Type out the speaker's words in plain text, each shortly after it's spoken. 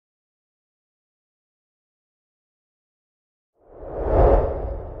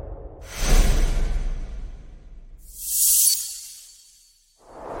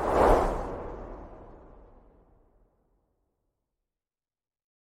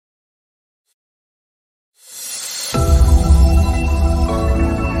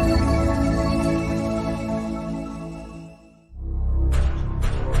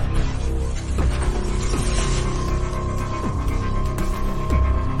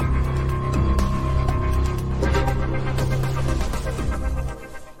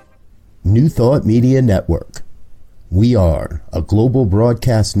New Thought Media Network. We are a global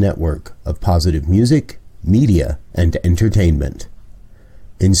broadcast network of positive music, media, and entertainment,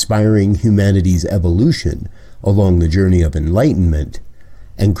 inspiring humanity's evolution along the journey of enlightenment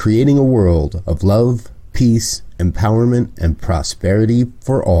and creating a world of love, peace, empowerment, and prosperity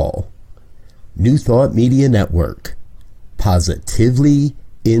for all. New Thought Media Network. Positively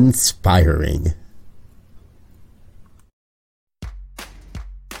inspiring.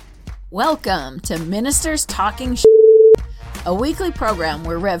 Welcome to Ministers Talking a weekly program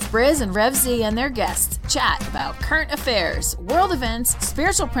where Rev Briz and Rev Z and their guests chat about current affairs, world events,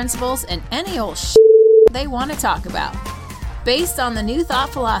 spiritual principles, and any old they want to talk about. Based on the New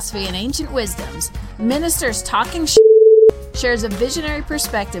Thought philosophy and ancient wisdoms, Ministers Talking shares a visionary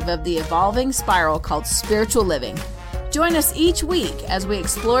perspective of the evolving spiral called spiritual living. Join us each week as we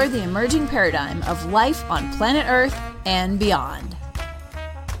explore the emerging paradigm of life on planet Earth and beyond.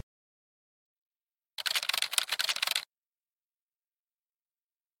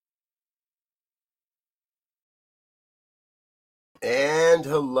 And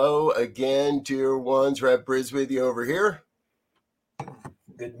hello again, dear ones. Rev Briz with you over here.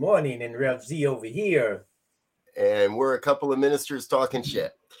 Good morning, and Rev Z over here. And we're a couple of ministers talking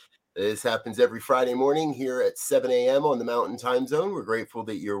shit. This happens every Friday morning here at 7 a.m. on the Mountain Time Zone. We're grateful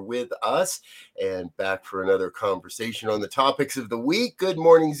that you're with us and back for another conversation on the topics of the week. Good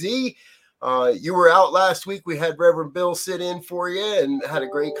morning, Z. You were out last week. We had Reverend Bill sit in for you and had a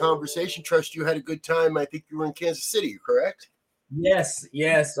great conversation. Trust you had a good time. I think you were in Kansas City, correct? Yes.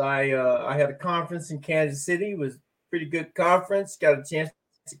 I had a conference in Kansas City. It was a pretty good conference. Got a chance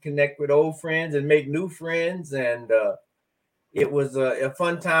to connect with old friends and make new friends, and it was a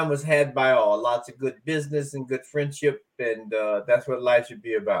fun time was had by all. Lots of good business and good friendship, and that's what life should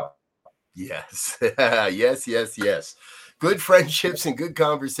be about. Yes. yes. Good friendships and good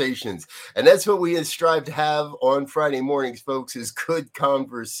conversations. And that's what we strive to have on Friday mornings, folks, is good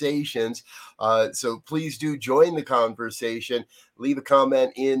conversations. So please do join the conversation. Leave a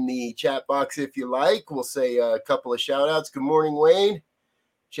comment in the chat box if you like. We'll say a couple of shout outs. Good morning, Wayne.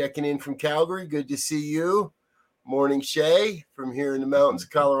 Checking in from Calgary. Good to see you. Morning, Shay, from here in the mountains of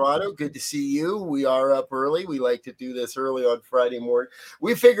Colorado. Good to see you. We are up early. We like to do this early on Friday morning.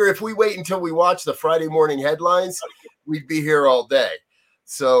 We figure if we wait until we watch the Friday morning headlines, we'd be here all day.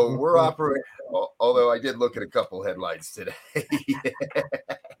 So we're operating, although I did look at a couple headlines today.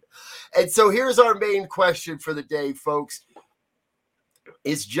 And so here's our main question for the day, folks.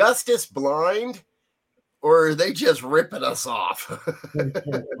 Is justice blind, or are they just ripping us off?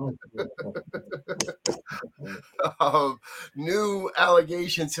 New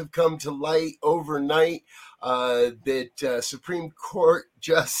allegations have come to light overnight that Supreme Court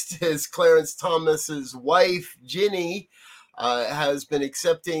Justice Clarence Thomas's wife, Ginny, has been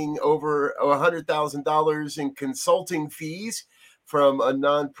accepting over $100,000 in consulting fees from a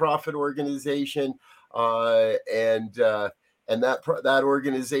nonprofit organization, and that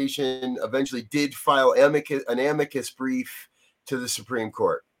organization eventually did file an amicus brief to the Supreme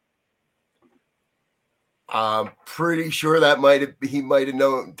Court. I'm pretty sure that he might have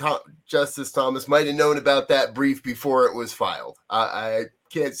known, Justice Thomas might have known about that brief before it was filed. I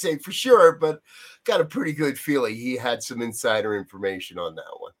can't say for sure, but got a pretty good feeling he had some insider information on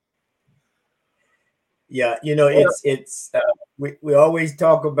that one. Yeah, we always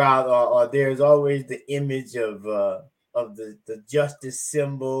talk about, there's always the image of the justice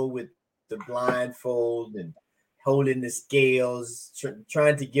symbol with the blindfold and holding the scales,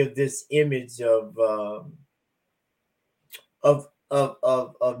 trying to give this image of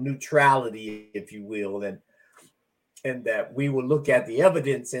neutrality, if you will, and that we will look at the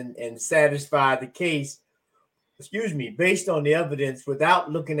evidence and satisfy the case, based on the evidence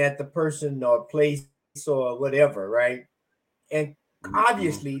without looking at the person or place or whatever, right? And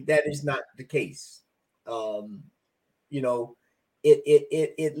obviously that is not the case.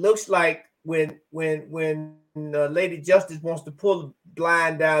 It looks like when Lady Justice wants to pull the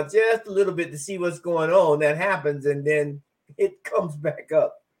blind down just a little bit to see what's going on, that happens, and then it comes back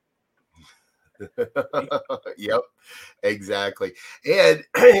up. Yep, exactly. And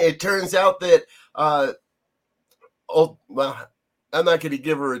it turns out that, I'm not going to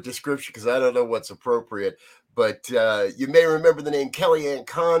give her a description because I don't know what's appropriate, but you may remember the name Kellyanne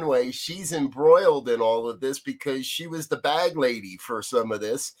Conway. She's embroiled in all of this because she was the bag lady for some of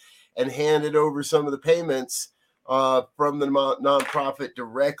this and handed over some of the payments from the nonprofit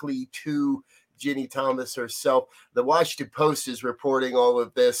directly to Ginny Thomas herself. The Washington Post is reporting all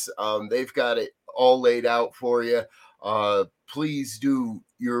of this. They've got it all laid out for you. Please do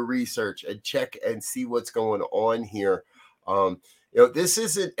your research and check and see what's going on here. You know, this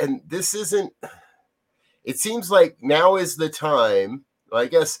isn't. It seems like now is the time. I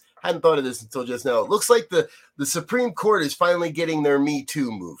guess I hadn't thought of this until just now. It looks like the Supreme Court is finally getting their Me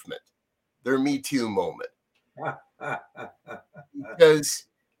Too movement, their Me Too moment. Because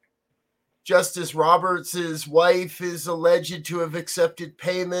Justice Roberts' wife is alleged to have accepted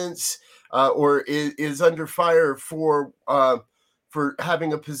payments or is under fire for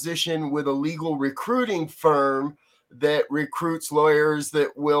having a position with a legal recruiting firm that recruits lawyers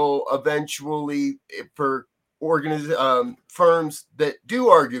that will eventually, for firms that do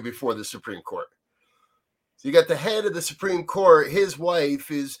argue before the Supreme Court. So you got the head of the Supreme Court, his wife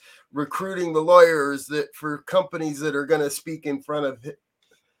is recruiting the lawyers that for companies that are going to speak in front of him.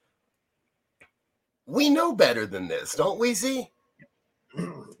 We know better than this, don't we, Z?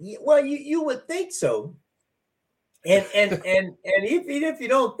 Well, you would think so. And if you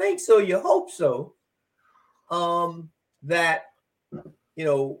don't think so, you hope so. That, you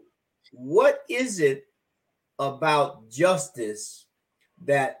know, what is it about justice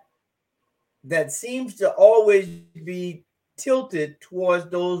that seems to always be tilted towards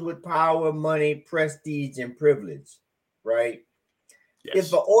those with power, money, prestige, and privilege, right? Yes.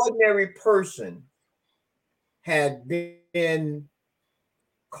 If an ordinary person had been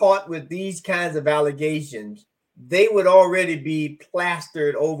caught with these kinds of allegations, they would already be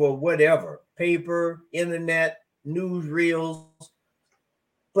plastered over whatever, paper, internet, newsreels.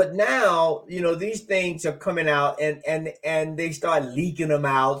 But now, you know, these things are coming out and they start leaking them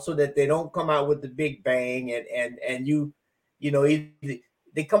out so that they don't come out with the big bang. And you know,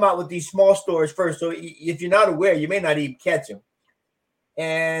 they come out with these small stories first. So if you're not aware, you may not even catch them.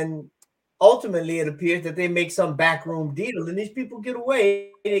 And ultimately, it appears that they make some backroom deal and these people get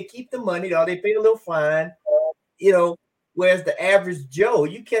away. They keep the money, or they pay a little fine, you know. Whereas the average Joe,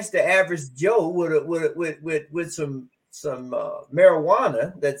 you catch the average Joe with some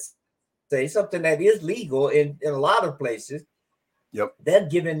marijuana, that's say something that is legal in a lot of places. Yep, they're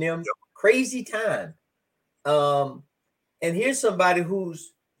giving them crazy time. And here's somebody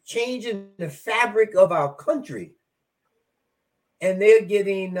who's changing the fabric of our country, and they're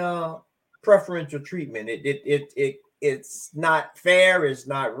getting preferential treatment. It's not fair, it's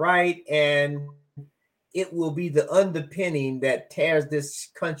not right, and it will be the underpinning that tears this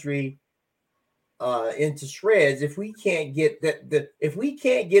country into shreds if we can't get if we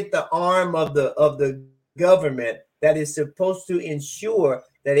can't get the arm of the government that is supposed to ensure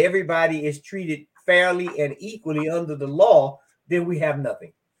that everybody is treated fairly and equally under the law, then we have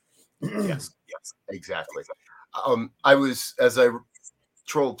nothing. Yes, exactly. I was, as I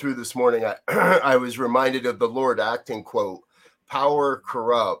trolled through this morning, I was reminded of the Lord Acton quote: "Power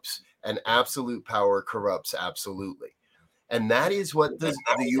corrupts, and absolute power corrupts absolutely." And that is what the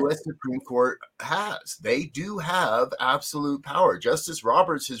U.S. Supreme Court has. They do have absolute power. Justice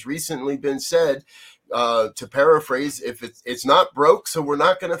Roberts has recently been said, to paraphrase, if it's not broke, so we're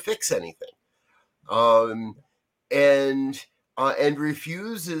not going to fix anything, and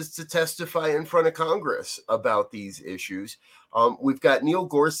refuses to testify in front of Congress about these issues. We've got Neil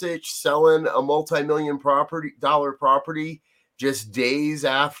Gorsuch selling a multi-million dollar property just days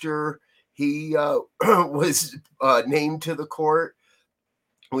after he was named to the court.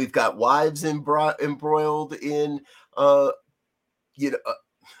 We've got wives embroiled in,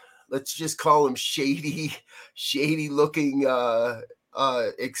 let's just call them shady looking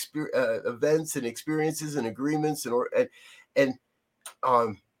events and experiences and agreements. And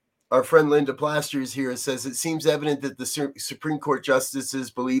our friend Linda Plasters here says, it seems evident that the Supreme Court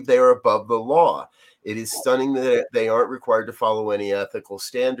justices believe they are above the law. It is stunning that they aren't required to follow any ethical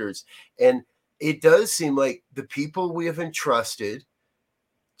standards. And it does seem like the people we have entrusted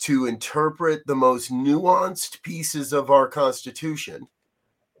to interpret the most nuanced pieces of our Constitution,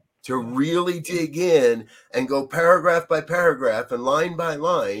 to really dig in and go paragraph by paragraph and line by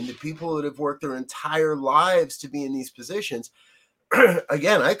line, the people that have worked their entire lives to be in these positions.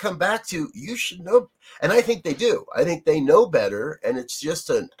 Again, I come back to, you should know, and I think they do. I think they know better, and it's just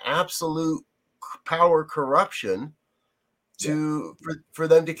an absolute power corruption for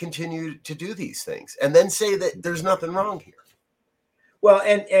them to continue to do these things and then say that there's nothing wrong here. Well,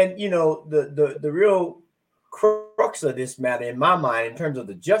 and you know, the real crux of this matter, in my mind, in terms of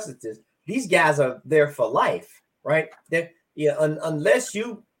the justices, these guys are there for life, right? Unless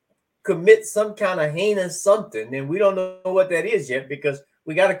you commit some kind of heinous something, and we don't know what that is yet, because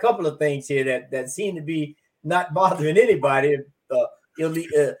we got a couple of things here that seem to be not bothering anybody.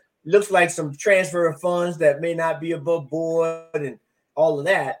 Looks like some transfer of funds that may not be above board and all of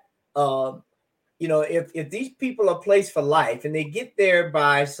that. You know, if these people are placed for life and they get there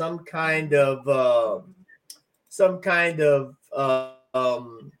by some kind of some kind of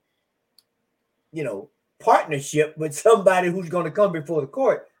partnership with somebody who's going to come before the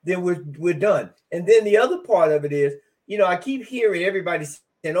court, then we're done. And then the other part of it is, I keep hearing everybody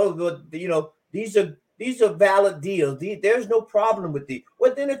saying, "Oh, these are valid deals. There's no problem with these."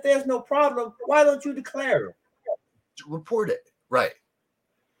 Well, then if there's no problem, why don't you declare it? Report it, right?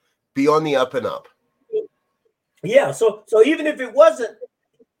 Be on the up and up. Yeah. So even if it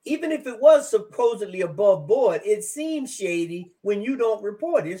was supposedly above board, it seems shady when you don't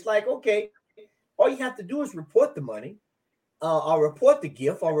report it. It's like, okay, all you have to do is report the money, or report the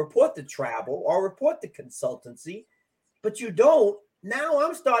gift, or report the travel, or report the consultancy, but you don't. Now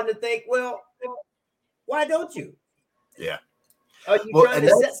I'm starting to think, well, why don't you? Yeah. Are you trying to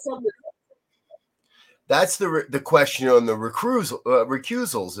set something up? That's the question on the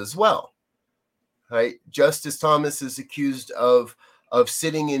recusals as well, right? Justice Thomas is accused of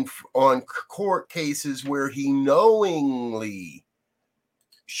sitting on court cases where he knowingly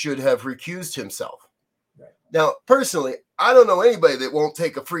should have recused himself. Right. Now, personally, I don't know anybody that won't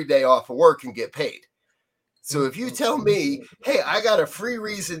take a free day off of work and get paid. So if you tell me, hey, I got a free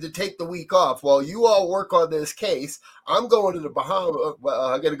reason to take the week off while you all work on this case, I'm going to the Bahamas. Well,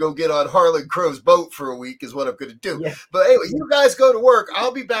 I'm going to go get on Harlan Crow's boat for a week is what I'm going to do. Yeah. But anyway, you guys go to work.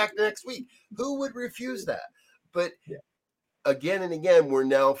 I'll be back next week. Who would refuse that? But again and again, we're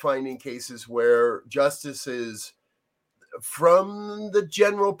now finding cases where justices, from the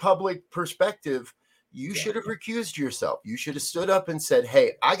general public perspective, you should have recused yourself. You should have stood up and said,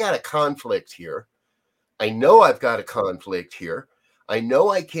 hey, I got a conflict here. I know I've got a conflict here. I know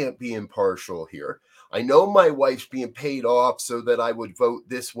I can't be impartial here. I know my wife's being paid off so that I would vote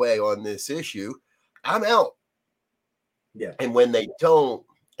this way on this issue. I'm out. Yeah. And when they don't,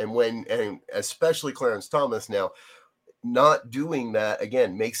 and especially Clarence Thomas now, not doing that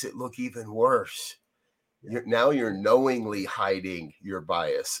again makes it look even worse. Yeah. Now you're knowingly hiding your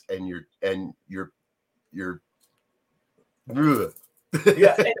bias and you're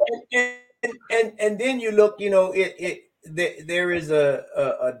yeah. And then you look, there is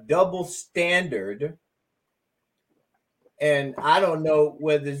a double standard, and I don't know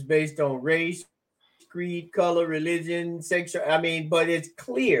whether it's based on race, creed, color, religion, sexual. But it's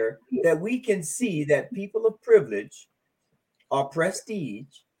clear that we can see that people of privilege or prestige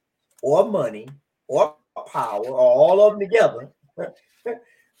or money or power or all of them together,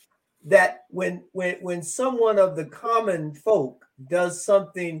 that when someone of the common folk does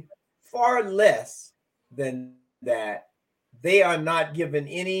something far less than that, they are not given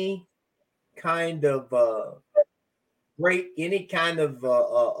any kind of any kind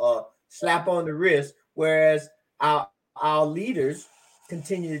of slap on the wrist, whereas our leaders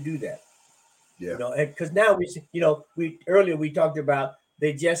continue to do that. Yeah, because now we talked about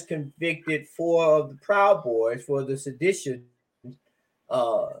they just convicted 4 of the Proud Boys for the sedition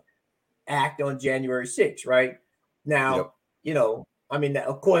act on January 6th, right? Now,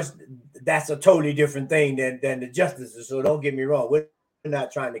 of course, that's a totally different thing than the justices. So don't get me wrong. We're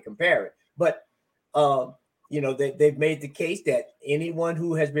not trying to compare it. But, they've made the case that anyone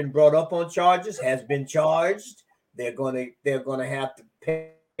who has been brought up on charges has been charged. They're going to have to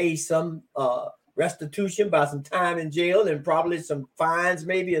pay some restitution by some time in jail and probably some fines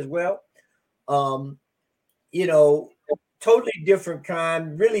maybe as well. Totally different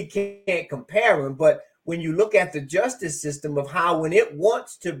kind. Really can't compare them. But when you look at the justice system of how when it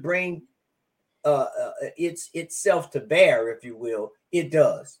wants to bring itself to bear, if you will, it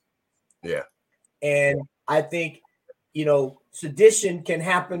does. Yeah. And I think, sedition can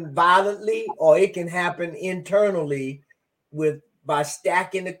happen violently or it can happen internally by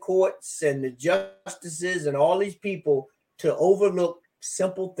stacking the courts and the justices and all these people to overlook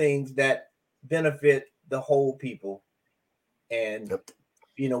simple things that benefit the whole people. And,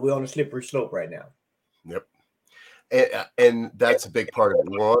 we're on a slippery slope right now. Yep. And that's a big part of it.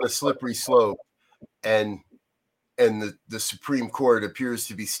 We're on a slippery slope, and the Supreme Court appears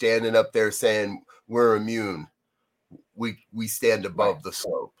to be standing up there saying we're immune. We stand above the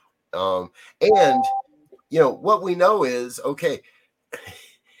slope. And what we know is, okay,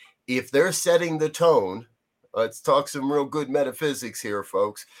 if they're setting the tone, let's talk some real good metaphysics here,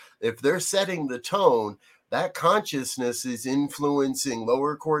 folks. If they're setting the tone, that consciousness is influencing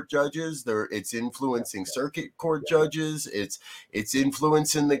lower court judges. It's influencing circuit court judges. It's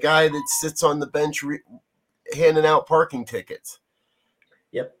influencing the guy that sits on the bench handing out parking tickets.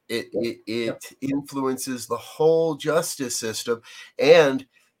 Yep. It influences the whole justice system. And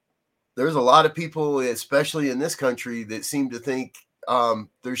there's a lot of people, especially in this country, that seem to think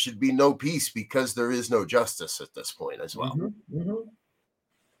there should be no peace because there is no justice at this point as well. Mm-hmm.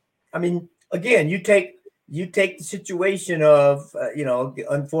 Mm-hmm. Again, you take you take the situation of,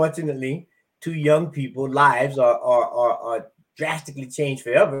 unfortunately, two young people lives are drastically changed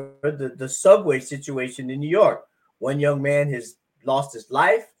forever. The subway situation in New York. One young man has lost his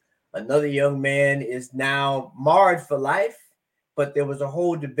life. Another young man is now marred for life. But there was a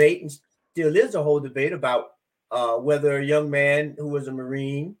whole debate, and still is a whole debate, about whether a young man who was a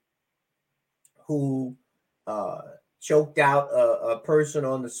Marine who choked out a person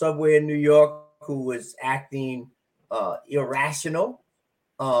on the subway in New York who was acting irrational.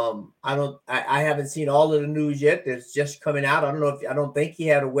 I haven't seen all of the news yet. That's just coming out. I don't think he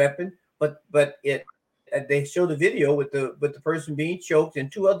had a weapon, but they show the video with the person being choked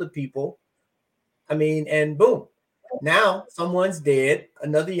and two other people. I mean, and boom, now someone's dead.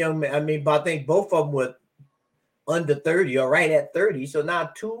 Another young man. I mean, but I think both of them were under 30 or right at 30. So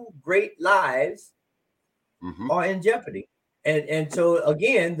now two great lives are in jeopardy. And so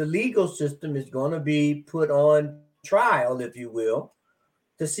again, the legal system is going to be put on trial, if you will,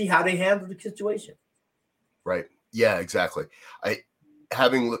 to see how they handle the situation. Right. Yeah, exactly.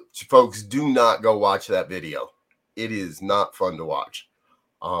 Folks, do not go watch that video. It is not fun to watch.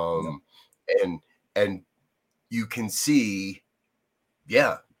 No. And you can see,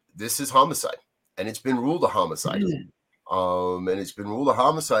 yeah, this is homicide, and it's been ruled a homicide. And it's been ruled a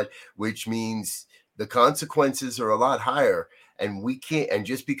homicide, which means the consequences are a lot higher. And we can't, and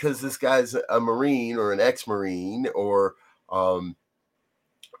just because this guy's a Marine or an ex-Marine or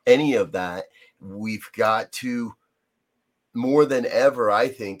any of that, we've got to, more than ever, I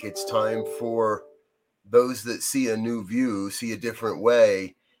think it's time for those that see a new view, see a different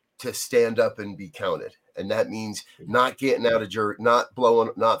way, to stand up and be counted. And that means not getting out of jury, not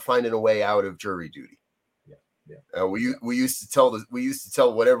finding a way out of jury duty. Yeah. We used to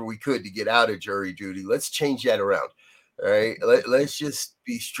tell whatever we could to get out of jury duty. Let's change that around. All right. Let's just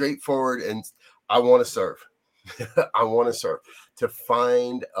be straightforward. And I want to serve. I want to serve, to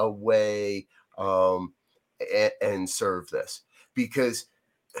find a way and serve this, because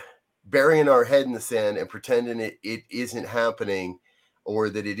burying our head in the sand and pretending it isn't happening, or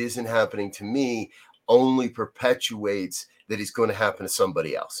that it isn't happening to me, only perpetuates that it's going to happen to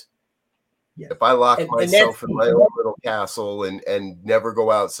somebody else. Yeah. If I lock myself in my own little castle and never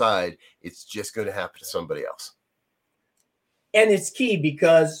go outside, it's just going to happen to somebody else. And it's key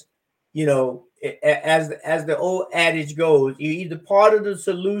because, as the old adage goes, you're either part of the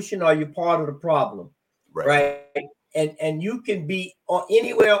solution or you're part of the problem, right? And you can be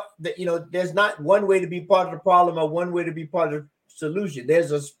anywhere that, there's not one way to be part of the problem or one way to be part of the solution.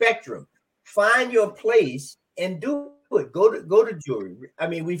 There's a spectrum. Find your place and do it. Go to jury. I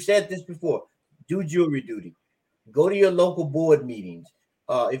mean, we've said this before. Do jury duty. Go to your local board meetings.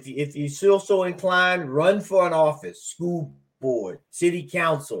 If you're still so inclined, run for an office, school board, city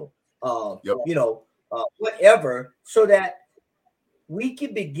council, whatever, so that we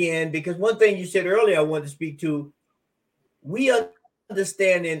can begin. Because one thing you said earlier, I wanted to speak to. We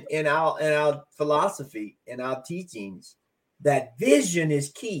understand in our philosophy, in our teachings, that vision is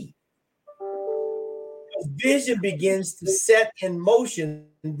key. Vision begins to set in motion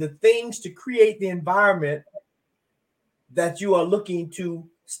the things to create the environment that you are looking to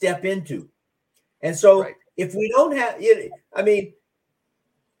step into. And so if we don't have it, I mean,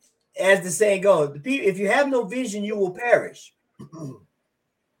 as the saying goes, if you have no vision, you will perish.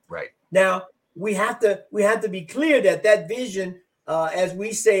 Right. Now, we have to be clear that vision, as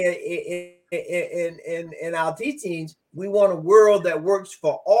we say in our teachings, we want a world that works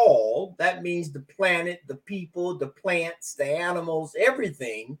for all. That means the planet, the people, the plants, the animals,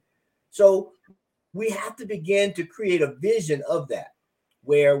 everything. So we have to begin to create a vision of that,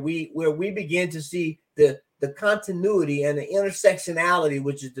 where we begin to see the continuity and the intersectionality,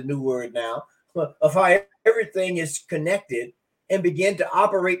 which is the new word now, of how everything is connected, and begin to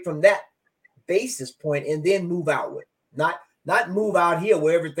operate from that basis point and then move outward. Not move out here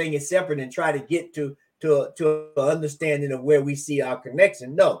where everything is separate and try to get to an understanding of where we see our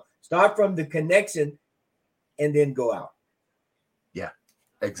connection. No, start from the connection and then go out. Yeah,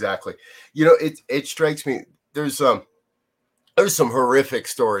 exactly. It strikes me there's some horrific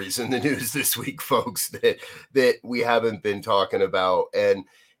stories in the news this week, folks, that we haven't been talking about. And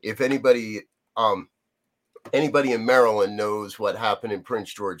if anybody in Maryland knows what happened in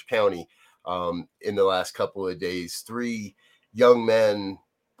Prince George County in the last couple of days, 3 young men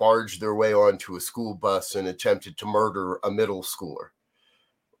barged their way onto a school bus and attempted to murder a middle schooler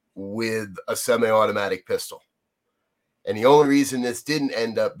with a semi-automatic pistol. And the only reason this didn't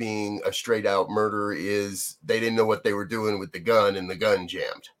end up being a straight out murder is they didn't know what they were doing with the gun and the gun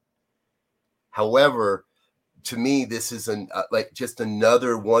jammed. However, to me, this is just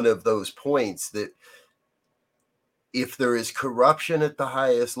another one of those points that if there is corruption at the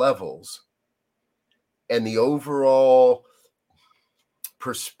highest levels and the overall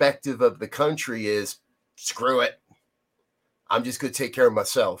perspective of the country is screw it, I'm just going to take care of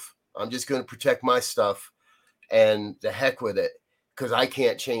myself, I'm just going to protect my stuff and the heck with it, because I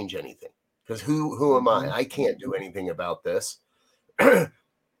can't change anything, because who am I can't do anything about this, then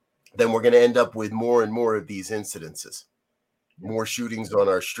we're going to end up with more and more of these incidences, more shootings on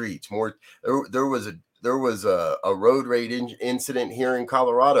our streets, more. There was a road rage incident here in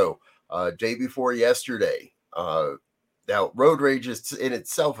Colorado day before yesterday. Now, road rage in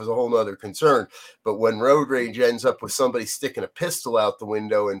itself is a whole other concern, but when road rage ends up with somebody sticking a pistol out the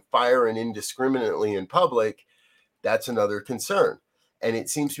window and firing indiscriminately in public, that's another concern. And it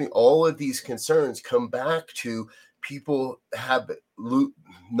seems to me all of these concerns come back to people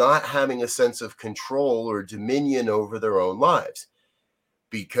not having a sense of control or dominion over their own lives,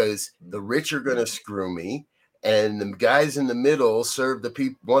 because the rich are going to screw me, and the guys in the middle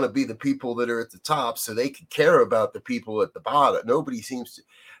want to be the people that are at the top so they can care about the people at the bottom. Nobody seems to,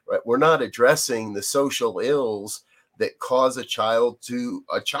 right? We're not addressing the social ills that cause a child to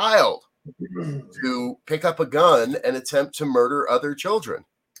pick up a gun and attempt to murder other children.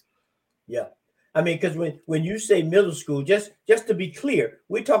 Yeah. I mean, because when you say middle school, just to be clear,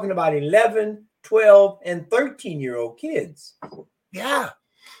 we're talking about 11, 12, and 13-year-old kids. Yeah.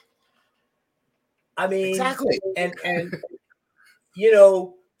 I mean, exactly. And you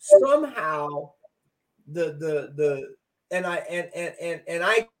know, somehow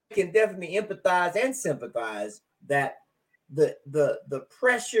I can definitely empathize and sympathize that the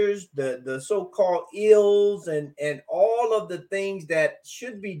pressures, the so-called ills, and all of the things that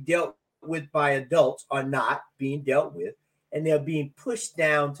should be dealt with by adults are not being dealt with, and they're being pushed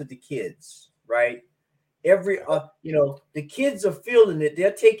down to the kids, right? The kids are feeling it.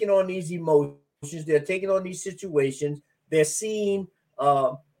 They're taking on these emotions. They're taking on these situations. They're seeing,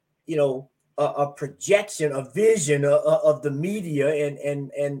 a projection, a vision of the media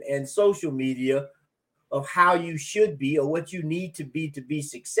and social media of how you should be or what you need to be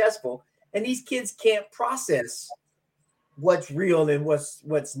successful. And these kids can't process what's real and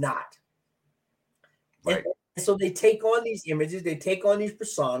what's not. Right. And so they take on these images, they take on these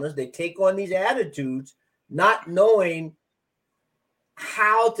personas, they take on these attitudes, not knowing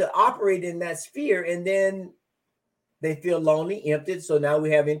how to operate in that sphere, and then they feel lonely, empty. So now we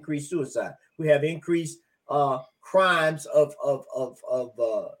have increased suicide. We have increased crimes of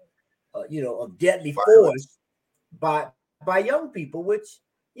deadly force by young people, which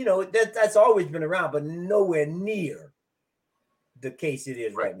that's always been around, but nowhere near the case it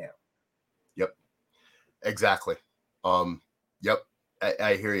is right now. Yep, exactly. Yep.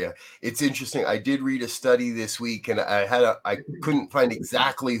 I hear you. It's interesting. I did read a study this week, and I couldn't find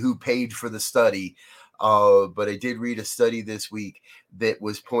exactly who paid for the study, but I did read a study this week that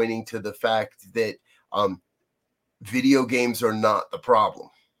was pointing to the fact that video games are not the problem.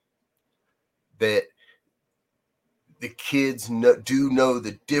 That the kids do know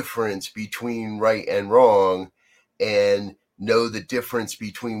the difference between right and wrong, and know the difference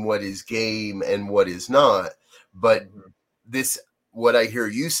between what is game and what is not. But this, what I hear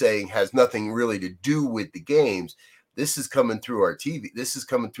you saying, has nothing really to do with the games. This is coming through our TV. This is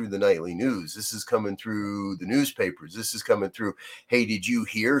coming through the nightly news. This is coming through the newspapers. This is coming through, hey, did you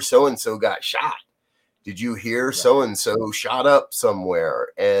hear so-and-so got shot? Did you hear so-and-so shot up somewhere?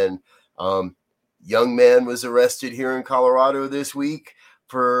 And young man was arrested here in Colorado this week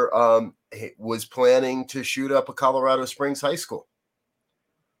for was planning to shoot up a Colorado Springs high school.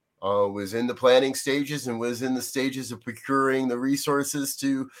 Was in the planning stages and was in the stages of procuring the resources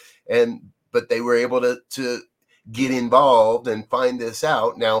but they were able to get involved and find this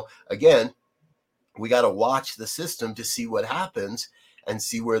out. Now, again, we got to watch the system to see what happens and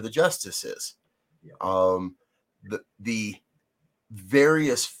see where the justice is. Yeah. The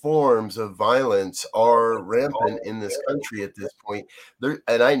various forms of violence are rampant in this country at this point.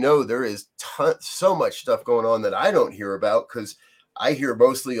 And I know there is so much stuff going on that I don't hear about, because I hear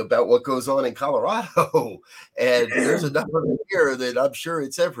mostly about what goes on in Colorado, and there's enough of it here that I'm sure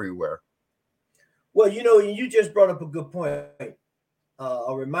it's everywhere. Well, you just brought up a good point,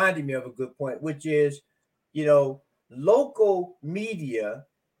 or reminded me of a good point, which is, local media,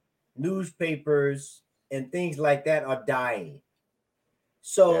 newspapers, and things like that are dying.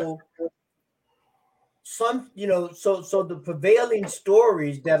 So so the prevailing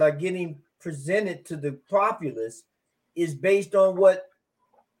stories that are getting presented to the populace is based on what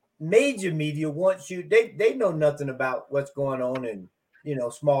major media wants you. They know nothing about what's going on in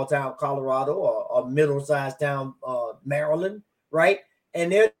small town Colorado or middle-sized town Maryland, right?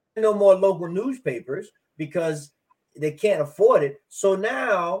 And there are no more local newspapers because they can't afford it. So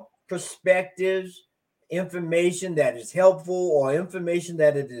now perspectives, information that is helpful or information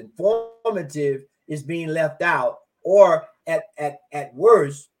that is informative is being left out, or at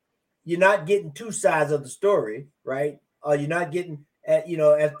worst, you're not getting two sides of the story, right? You're not getting,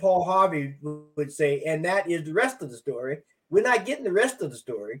 as Paul Harvey would say, and that is the rest of the story. We're not getting the rest of the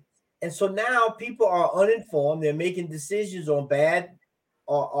story. And so now people are uninformed. They're making decisions on bad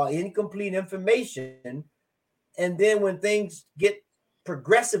or incomplete information. And then when things get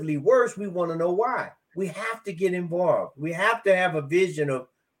progressively worse, we want to know why. We have to get involved. We have to have a vision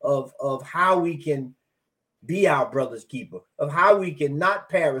of how we can be our brother's keeper, of how we can not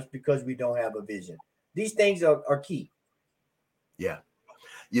perish because we don't have a vision. These things are key. Yeah.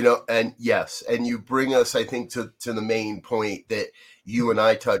 And yes, and you bring us, I think, to the main point that you and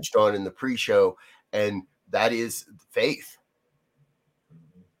I touched on in the pre-show, and that is faith.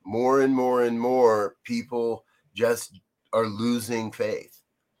 More and more and more people just are losing faith.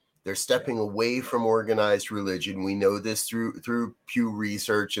 They're stepping away from organized religion. We know this through Pew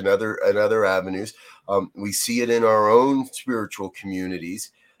Research and other avenues. We see it in our own spiritual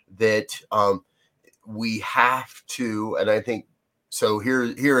communities that we have to, and I think so. Here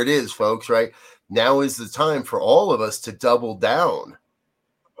it is, folks. Right now is the time for all of us to double down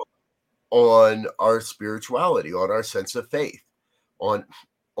on our spirituality, on our sense of faith, on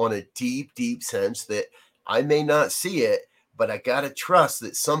a deep, deep sense that I may not see it, but I got to trust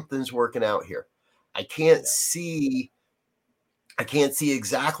that something's working out here. I can't see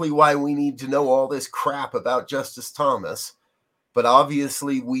exactly why we need to know all this crap about Justice Thomas, but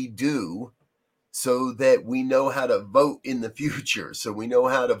obviously we do, so that we know how to vote in the future. So we know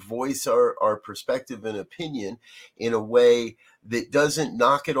how to voice our perspective and opinion in a way that doesn't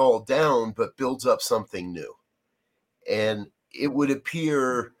knock it all down, but builds up something new. And it would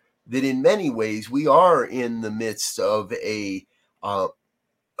appear that in many ways we are in the midst of a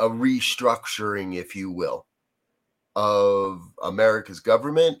restructuring, if you will, of America's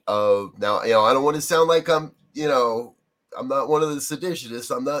government. Now, I don't want to sound like I'm not one of the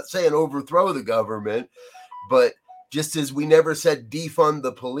seditionists. I'm not saying overthrow the government, but just as we never said defund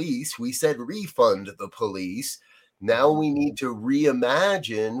the police, we said refund the police. Now we need to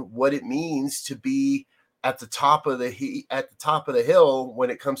reimagine what it means to be at the top of the hill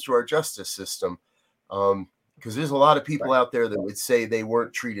when it comes to our justice system, because there's a lot of people out there that would say they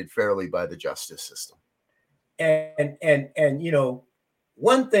weren't treated fairly by the justice system. And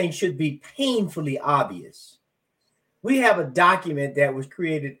one thing should be painfully obvious. We have a document that was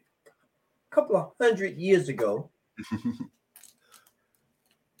created a couple of 100 years ago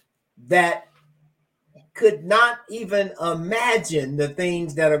that could not even imagine the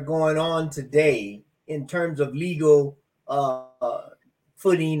things that are going on today in terms of legal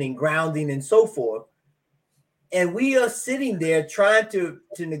footing and grounding and so forth. And we are sitting there trying to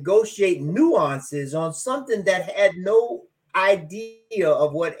negotiate nuances on something that had no idea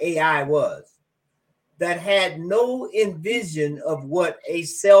of what AI was, that had no envision of what a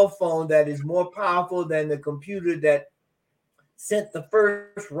cell phone that is more powerful than the computer that sent the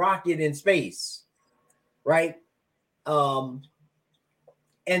first rocket in space, right?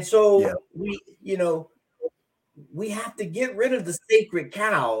 And so we have to get rid of the sacred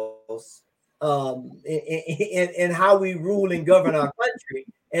cows in how we rule and govern our country,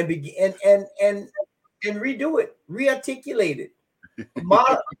 and begin and redo it, rearticulate it,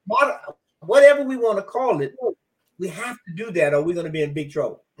 whatever we want to call it. We have to do that, or we're going to be in big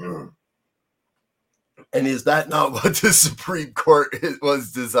trouble. And is that not what the Supreme Court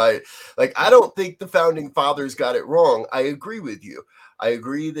was designed? Like, I don't think the founding fathers got it wrong. I agree with you. I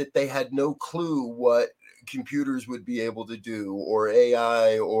agree that they had no clue what computers would be able to do, or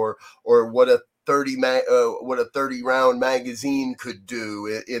AI, or what a 30 round magazine could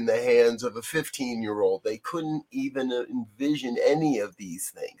do in the hands of a 15-year-old. They couldn't even envision any of these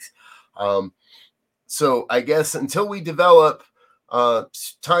things. So I guess until we develop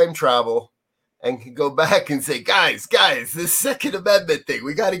time travel and can go back and say, guys, this Second Amendment thing,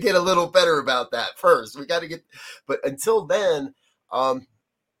 we got to get a little better about that first. But until then, I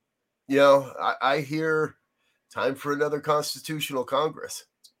hear time for another constitutional Congress.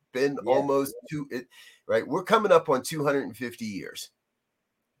 It's been almost right? We're coming up on 250 years.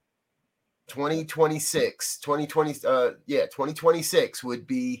 2026 would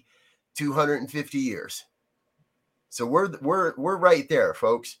be 250 years. So we're right there,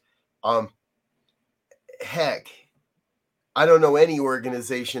 folks. Heck, I don't know any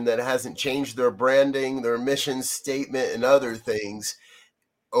organization that hasn't changed their branding, their mission statement, and other things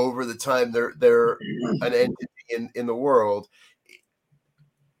over the time they're an entity in the world.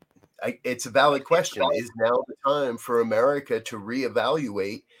 it's a valid question. Is now the time for America to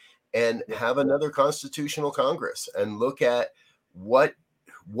reevaluate and have another constitutional Congress and look at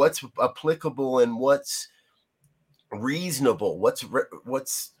what's applicable and what's reasonable,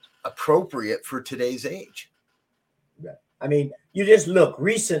 what's appropriate for today's age? I mean, you just look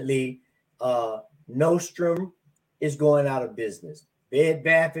recently, Nostrum is going out of business. Bed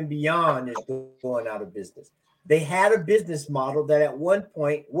Bath and Beyond is going out of business. They had a business model that at one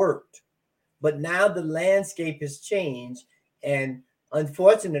point worked, but now the landscape has changed, and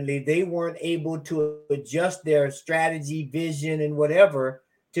unfortunately, they weren't able to adjust their strategy, vision, and whatever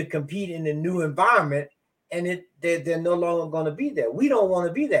to compete in the new environment, and they're no longer going to be there. We don't want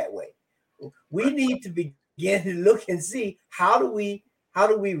to be that way. We need to begin to look and see how do we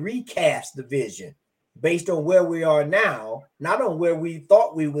recast the vision based on where we are now, not on where we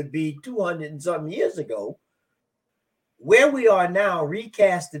thought we would be 200 and something years ago. Where we are now,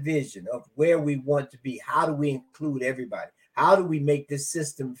 recast the vision of where we want to be. How do we include everybody? How do we make this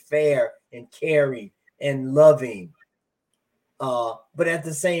system fair and caring and loving? But at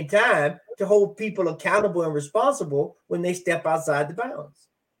the same time, to hold people accountable and responsible when they step outside the bounds.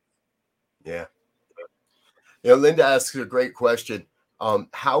 Yeah. Linda asks a great question.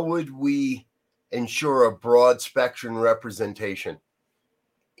 How would we ensure a broad spectrum representation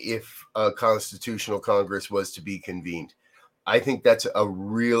if a constitutional Congress was to be convened? I think that's a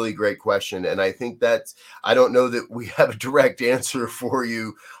really great question. And I think I don't know that we have a direct answer for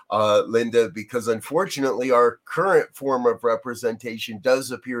you, Linda, because unfortunately our current form of representation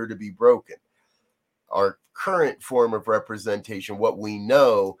does appear to be broken. Our current form of representation, what we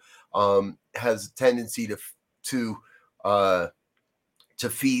know, has a tendency to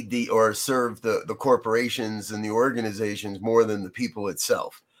feed or serve the corporations and the organizations more than the people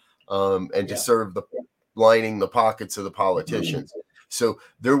itself, and to serve lining the pockets of the politicians. So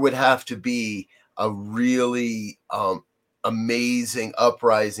there would have to be a really amazing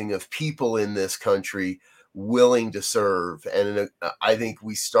uprising of people in this country willing to serve. And I think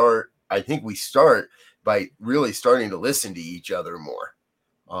we start by really starting to listen to each other more.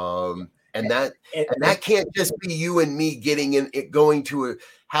 And that can't just be you and me going to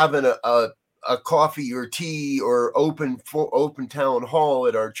having a coffee or tea or open town hall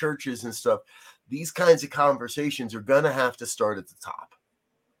at our churches and stuff. These kinds of conversations are going to have to start at the top.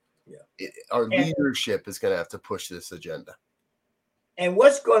 Yeah, our leadership is going to have to push this agenda. And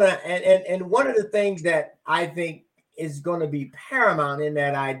what's going to and one of the things that I think is going to be paramount in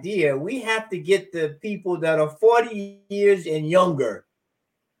that idea, we have to get the people that are 40 years and younger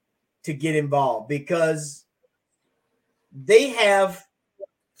to get involved, because they have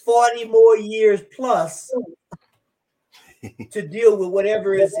 40 more years plus to deal with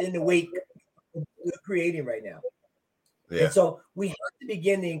whatever is in the wake we're creating right now. Yeah. And so we have to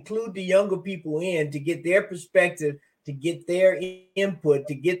begin to include the younger people in to get their perspective, to get their input,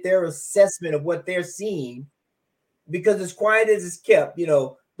 to get their assessment of what they're seeing. Because as quiet as it's kept,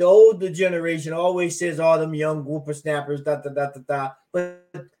 the older generation always says all them young whippersnappers, but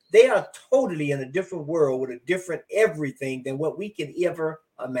they are totally in a different world with a different everything than what we can ever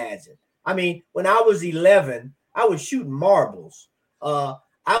imagine. I mean, when I was 11, I was shooting marbles. I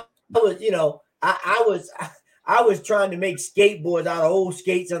was trying to make skateboards out of old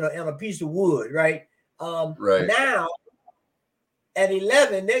skates on a piece of wood, right? Right. Now, at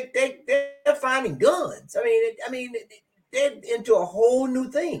 11, they're finding guns. I mean, they're into a whole new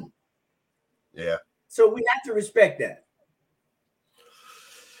thing. Yeah. So we have to respect that.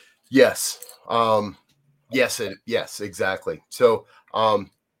 Yes. Yes, exactly. So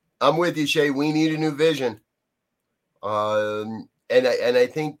I'm with you, Shay. We need a new vision. And I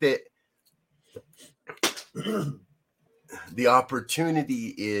think that the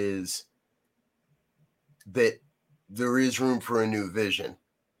opportunity is that there is room for a new vision.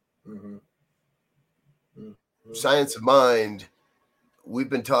 Mm-hmm. Mm-hmm. Science of Mind, we've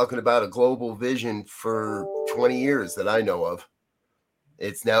been talking about a global vision for 20 years that I know of.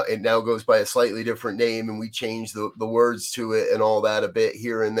 It now goes by a slightly different name, and we change the words to it and all that a bit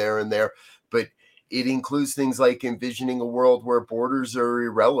here and there. But it includes things like envisioning a world where borders are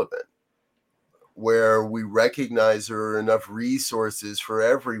irrelevant, where we recognize there are enough resources for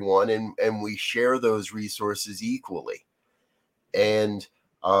everyone, and we share those resources equally. And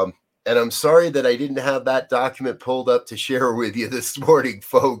I'm sorry that I didn't have that document pulled up to share with you this morning,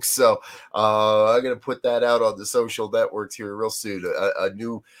 folks. So I'm going to put that out on the social networks here real soon,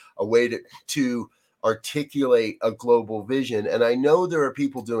 a way to articulate a global vision. And I know there are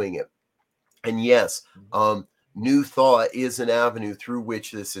people doing it. And yes, new thought is an avenue through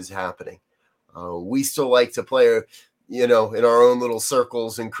which this is happening. We still like to play, in our own little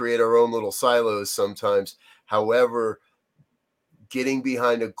circles and create our own little silos sometimes. However, getting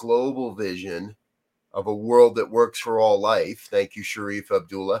behind a global vision of a world that works for all life. Thank you, Sharif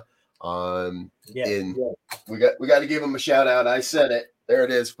Abdullah. We got to give him a shout out. I said it. There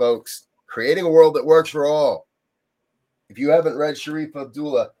it is, folks. Creating a world that works for all. If you haven't read Sharif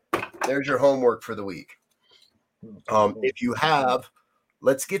Abdullah, there's your homework for the week. If you have,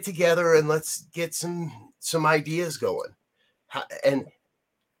 let's get together and let's get some ideas going. And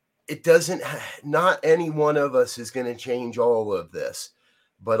it doesn't, not any one of us is going to change all of this,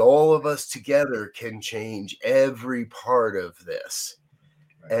 but all of us together can change every part of this.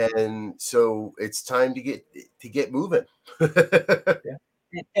 And so it's time to get moving.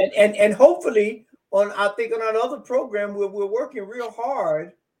 and hopefully on our other program, we're working real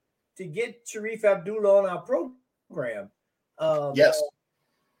hard to get Sharif Abdullah on our program. Yes.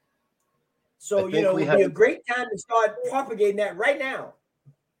 So it would be a great time to start propagating that right now.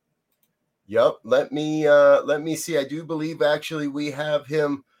 Yep. Let me see. I do believe actually we have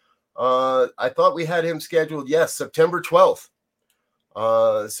him. I thought we had him scheduled. Yes, September 12th.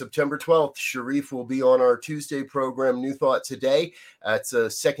 September 12th, Sharif will be on our Tuesday program, New Thought Today. It's a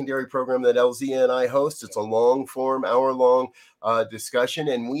secondary program that Elzia and I host. It's a long form, hour-long discussion,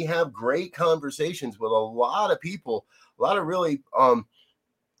 and we have great conversations with a lot of people, a lot of really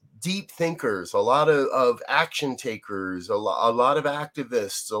deep thinkers, a lot of action takers, a lot of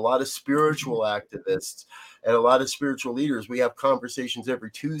activists, a lot of spiritual activists, and a lot of spiritual leaders. We have conversations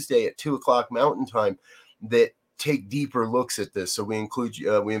every Tuesday at 2:00 Mountain Time that take deeper looks at this. So we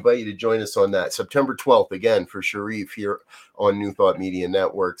invite you to join us on that September 12th again for Sharif here on New Thought Media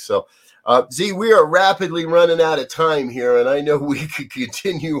Network. So Z, we are rapidly running out of time here, and I know we could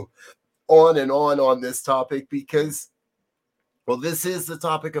continue on and on this topic because, well, this is the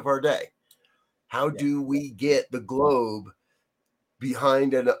topic of our day. How do we get the globe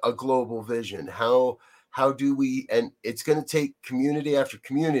behind a global vision? How do we, and it's going to take community after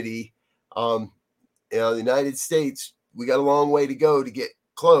community. The United States, we got a long way to go to get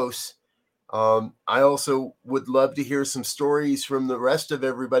close. I also would love to hear some stories from the rest of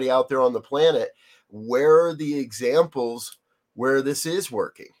everybody out there on the planet. Where are the examples where this is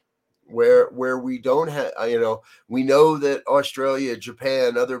working? Where we don't have, we know that Australia,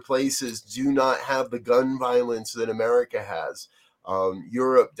 Japan, other places do not have the gun violence that America has.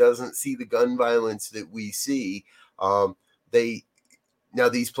 Europe doesn't see the gun violence that we see. Now,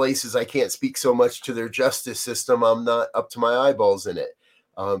 these places, I can't speak so much to their justice system. I'm not up to my eyeballs in it.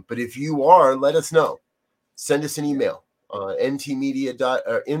 But if you are, let us know. Send us an email,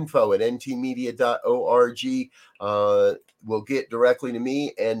 ntmedia.info@ntmedia.org. Will get directly to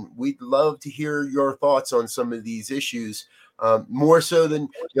me, and we'd love to hear your thoughts on some of these issues. More so than,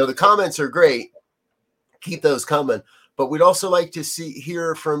 the comments are great. Keep those coming. But we'd also like to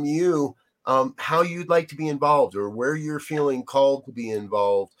hear from you how you'd like to be involved, or where you're feeling called to be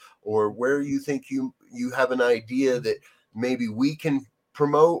involved, or where you think you have an idea that maybe we can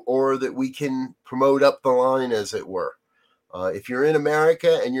promote, or that we can promote up the line, as it were. If you're in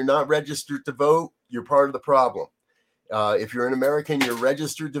America and you're not registered to vote, you're part of the problem. If you're an American, you're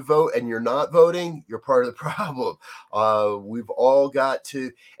registered to vote and you're not voting, you're part of the problem. We've all got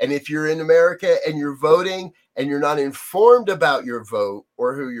to, and if you're in America and you're voting and you're not informed about your vote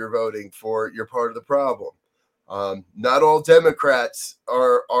or who you're voting for, you're part of the problem. Not all Democrats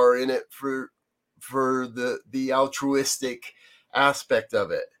are in it for the altruistic aspect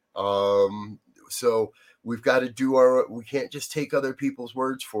of it. So we've got to do we can't just take other people's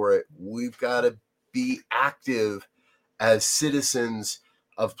words for it. We've got to be active as citizens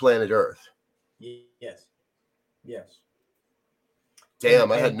of planet Earth. Yes.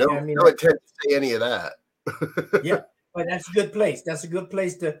 Damn, I had no intent to say any of that. Yeah, but that's a good place. That's a good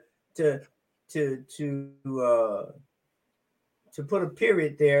place to put a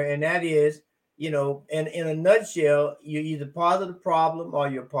period there, and that is, in a nutshell, you're either part of the problem or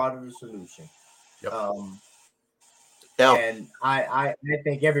you're part of the solution. Yep. And I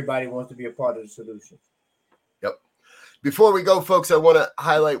think everybody wants to be a part of the solution. Yep. Before we go, folks, I want to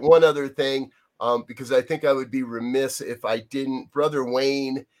highlight one other thing, because I think I would be remiss if I didn't. Brother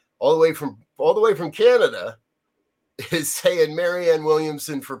Wayne, all the way from Canada, is saying Marianne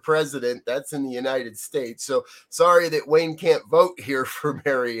Williamson for president. That's in the United States. So sorry that Wayne can't vote here for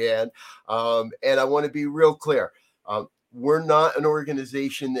Marianne. And I want to be real clear. We're not an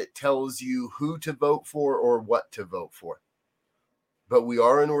organization that tells you who to vote for or what to vote for. But we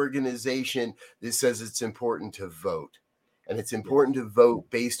are an organization that says it's important to vote. And it's important to vote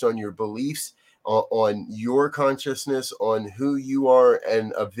based on your beliefs, on your consciousness, on who you are,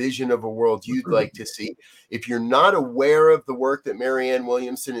 and a vision of a world you'd like to see. If you're not aware of the work that Marianne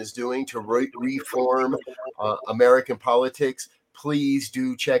Williamson is doing to reform American politics, please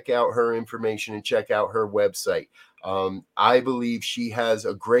do check out her information and check out her website. I believe she has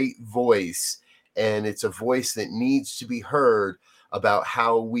a great voice, and it's a voice that needs to be heard about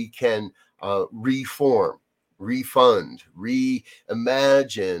how we can reform, refund,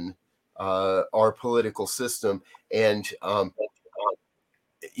 reimagine our political system. And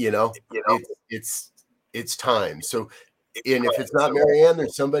it's time. So, and if it's not Marianne,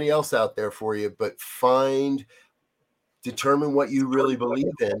 there's somebody else out there for you. But determine what you really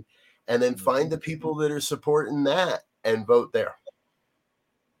believe in, and then find the people that are supporting that and vote there.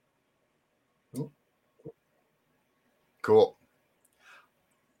 Cool.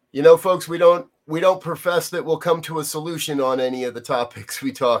 Folks, we don't profess that we'll come to a solution on any of the topics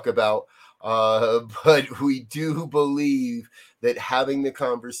we talk about, but we do believe that having the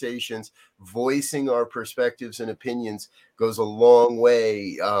conversations, voicing our perspectives and opinions goes a long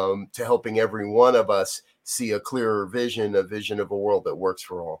way to helping every one of us see a clearer vision, a vision of a world that works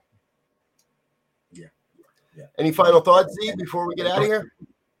for all. Yeah. Any final thoughts, Z, before we get out of here?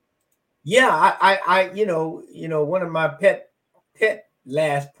 Yeah, I one of my pet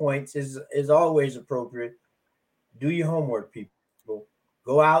last points is always appropriate. Do your homework, people.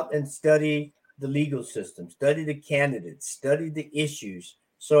 Go out and study the legal system, study the candidates, study the issues.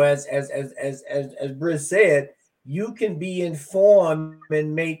 So as Briz said, you can be informed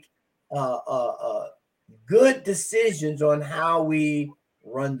and make good decisions on how we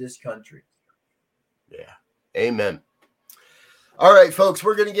run this country. Yeah. Amen. All right, folks,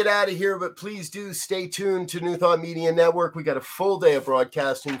 we're going to get out of here, but please do stay tuned to New Thought Media Network. We got a full day of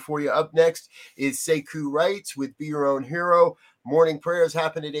broadcasting for you. Up next is Sekou Writes with Be Your Own Hero. Morning prayers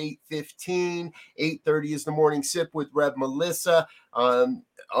happen at 8:15. 8:30 is the morning sip with Rev Melissa.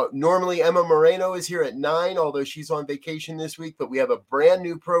 Normally Emma Moreno is here at 9, although she's on vacation this week, but we have a brand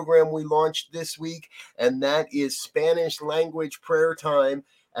new program we launched this week, and that is Spanish language prayer time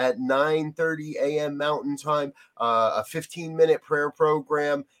at 9:30 a.m. Mountain Time, a 15-minute prayer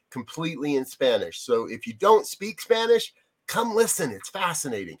program completely in Spanish. So if you don't speak Spanish, come listen. It's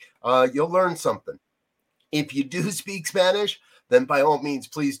fascinating. You'll learn something. If you do speak Spanish, then by all means,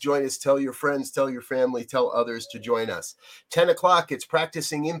 please join us. Tell your friends, tell your family, tell others to join us. 10 o'clock, it's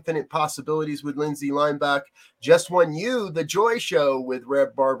Practicing Infinite Possibilities with Lindsay Lineback. Just One You, The Joy Show with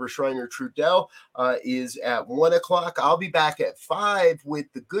Rev Barbara Schreiner Trudell is at 1 o'clock. I'll be back at 5 with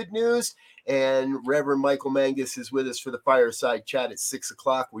the good news. And Reverend Michael Mangus is with us for the fireside chat at 6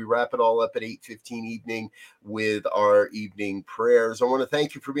 o'clock. We wrap it all up at 8:15 evening with our evening prayers. I want to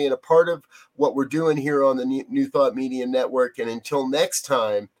thank you for being a part of what we're doing here on the New Thought Media Network. And until next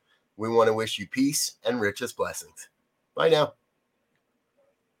time, we want to wish you peace and richest blessings. Bye now.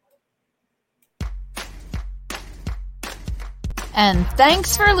 And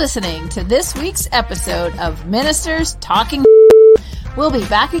thanks for listening to this week's episode of Ministers Talking. We'll be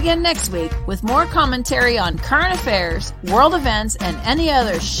back again next week with more commentary on current affairs, world events, and any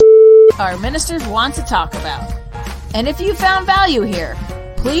other our ministers want to talk about. And if you found value here,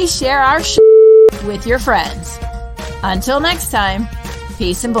 please share our with your friends. Until next time,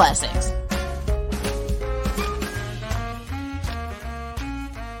 peace and blessings.